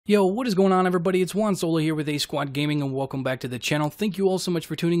Yo, what is going on, everybody? It's Juan Solo here with A Squad Gaming, and welcome back to the channel. Thank you all so much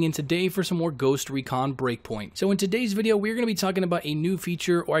for tuning in today for some more Ghost Recon Breakpoint. So in today's video, we're going to be talking about a new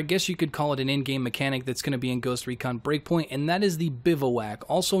feature, or I guess you could call it an in-game mechanic that's going to be in Ghost Recon Breakpoint, and that is the Bivouac,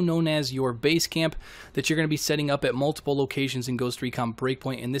 also known as your base camp that you're going to be setting up at multiple locations in Ghost Recon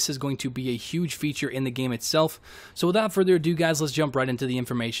Breakpoint, and this is going to be a huge feature in the game itself. So without further ado, guys, let's jump right into the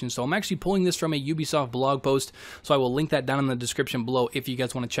information. So I'm actually pulling this from a Ubisoft blog post, so I will link that down in the description below if you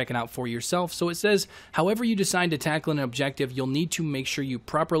guys want to check it out for yourself. So it says, however you decide to tackle an objective, you'll need to make sure you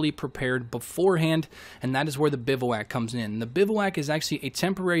properly prepared beforehand, and that is where the Bivouac comes in. The Bivouac is actually a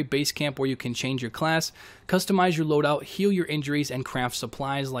temporary base camp where you can change your class, customize your loadout, heal your injuries, and craft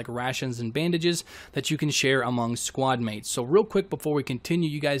supplies like rations and bandages that you can share among squad mates. So real quick before we continue,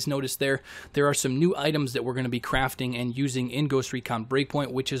 you guys notice there are some new items that we're going to be crafting and using in Ghost Recon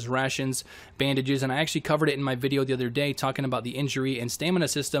Breakpoint, which is rations, bandages, and I actually covered it in my video the other day talking about the injury and stamina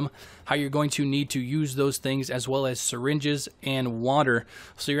system, how you're going to need to use those things, as well as syringes and water.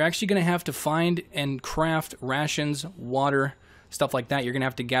 So you're actually going to have to find and craft rations, water, stuff like that. You're going to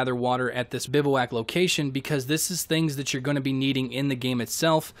have to gather water at this Bivouac location because this is things that you're going to be needing in the game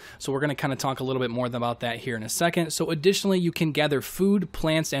itself. So we're going to kind of talk a little bit more about that here in a second. So additionally, you can gather food,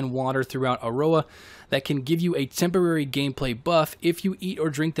 plants, and water throughout Aroa that can give you a temporary gameplay buff if you eat or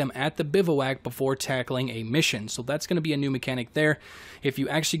drink them at the Bivouac before tackling a mission. So that's going to be a new mechanic there. If you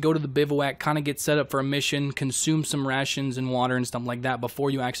actually go to the Bivouac, kind of get set up for a mission, consume some rations and water and stuff like that before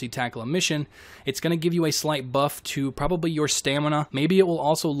you actually tackle a mission, it's going to give you a slight buff to probably your stamina. Maybe it will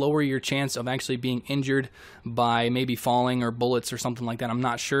also lower your chance of actually being injured by maybe falling or bullets or something like that. I'm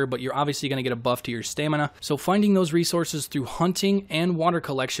not sure, but you're obviously going to get a buff to your stamina. So finding those resources through hunting and water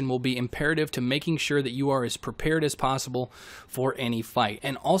collection will be imperative to making sure that you are as prepared as possible for any fight.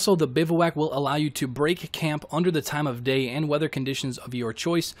 And also the Bivouac will allow you to break camp under the time of day and weather conditions of your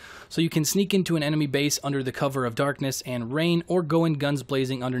choice, so you can sneak into an enemy base under the cover of darkness and rain, or go in guns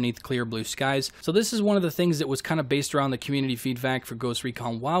blazing underneath clear blue skies. So this is one of the things that was kind of based around the community feedback for Ghost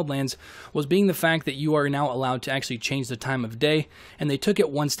Recon Wildlands, was being the fact that you are now allowed to actually change the time of day, and they took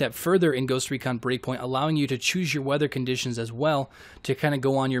it one step further in Ghost Recon Breakpoint, allowing you to choose your weather conditions as well to kind of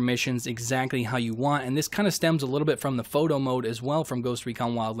go on your missions exactly how you want. And this kind of stems a little bit from the photo mode as well from Ghost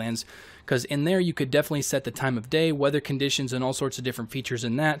Recon Wildlands, because in there you could definitely set the time of day, weather conditions, and all sorts of different features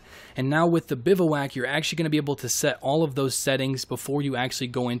in that. And now with the Bivouac, you're actually going to be able to set all of those settings before you actually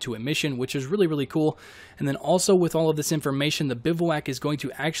go into a mission, which is really, really cool. And then also with all of this information, the Bivouac is going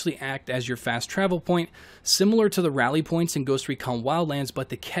to actually act as your fast travel point, similar to the rally points in Ghost Recon Wildlands, but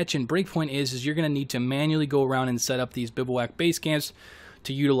the catch in Breakpoint is you're going to need to manually go around and set up these Bivouac base camps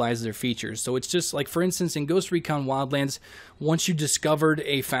to utilize their features. So it's just like, for instance, in Ghost Recon Wildlands, once you discovered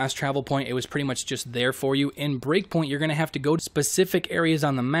a fast travel point, it was pretty much just there for you. In Breakpoint, you're going to have to go to specific areas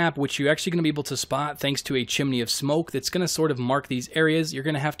on the map, which you're actually going to be able to spot thanks to a chimney of smoke that's going to sort of mark these areas. You're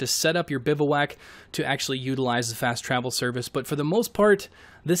going to have to set up your Bivouac to actually utilize the fast travel service. But for the most part,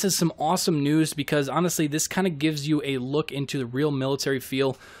 this is some awesome news, because honestly, this kind of gives you a look into the real military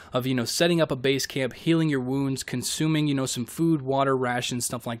feel of, setting up a base camp, healing your wounds, consuming, some food, water, rations,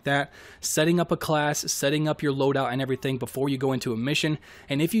 stuff like that, setting up a class, setting up your loadout and everything before you go into a mission.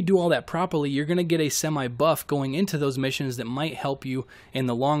 And if you do all that properly, you're going to get a semi-buff going into those missions that might help you in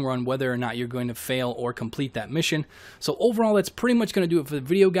the long run, whether or not you're going to fail or complete that mission. So overall, that's pretty much going to do it for the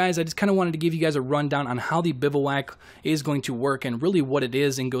video, guys. I just kind of wanted to give you guys a rundown on how the Bivouac is going to work and really what it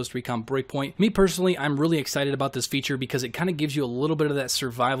is in Ghost Recon Breakpoint. Me personally, I'm really excited about this feature because it kind of gives you a little bit of that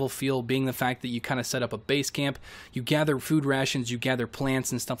survival feel, being the fact that you kind of set up a base camp, you gather food rations, you gather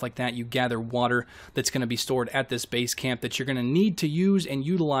plants and stuff like that, you gather water that's going to be stored at this base camp that you're going to need to use and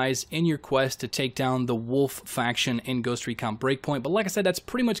utilize in your quest to take down the Wolf faction in Ghost Recon Breakpoint. But like I said, that's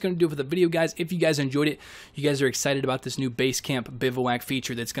pretty much going to do it for the video, guys. If you guys enjoyed it, you guys are excited about this new base camp Bivouac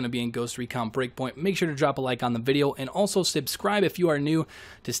feature that's going to be in Ghost Recon Breakpoint, make sure to drop a like on the video, and also subscribe if you are new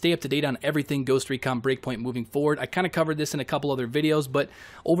to stay up to date on everything Ghost Recon Breakpoint moving forward. I kind of covered this in a couple other videos, but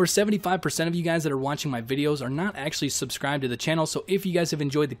over 75% of you guys that are watching my videos are not actually subscribed to the channel. So if you guys have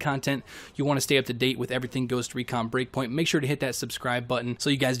enjoyed the content, you want to stay up to date with everything Ghost Recon Breakpoint, make sure to hit that subscribe button so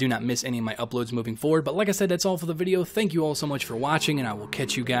you guys do not miss any of my uploads moving forward. But like I said, that's all for the video. Thank you all so much for watching, and I will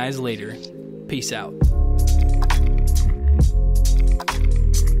catch you guys later. Peace out.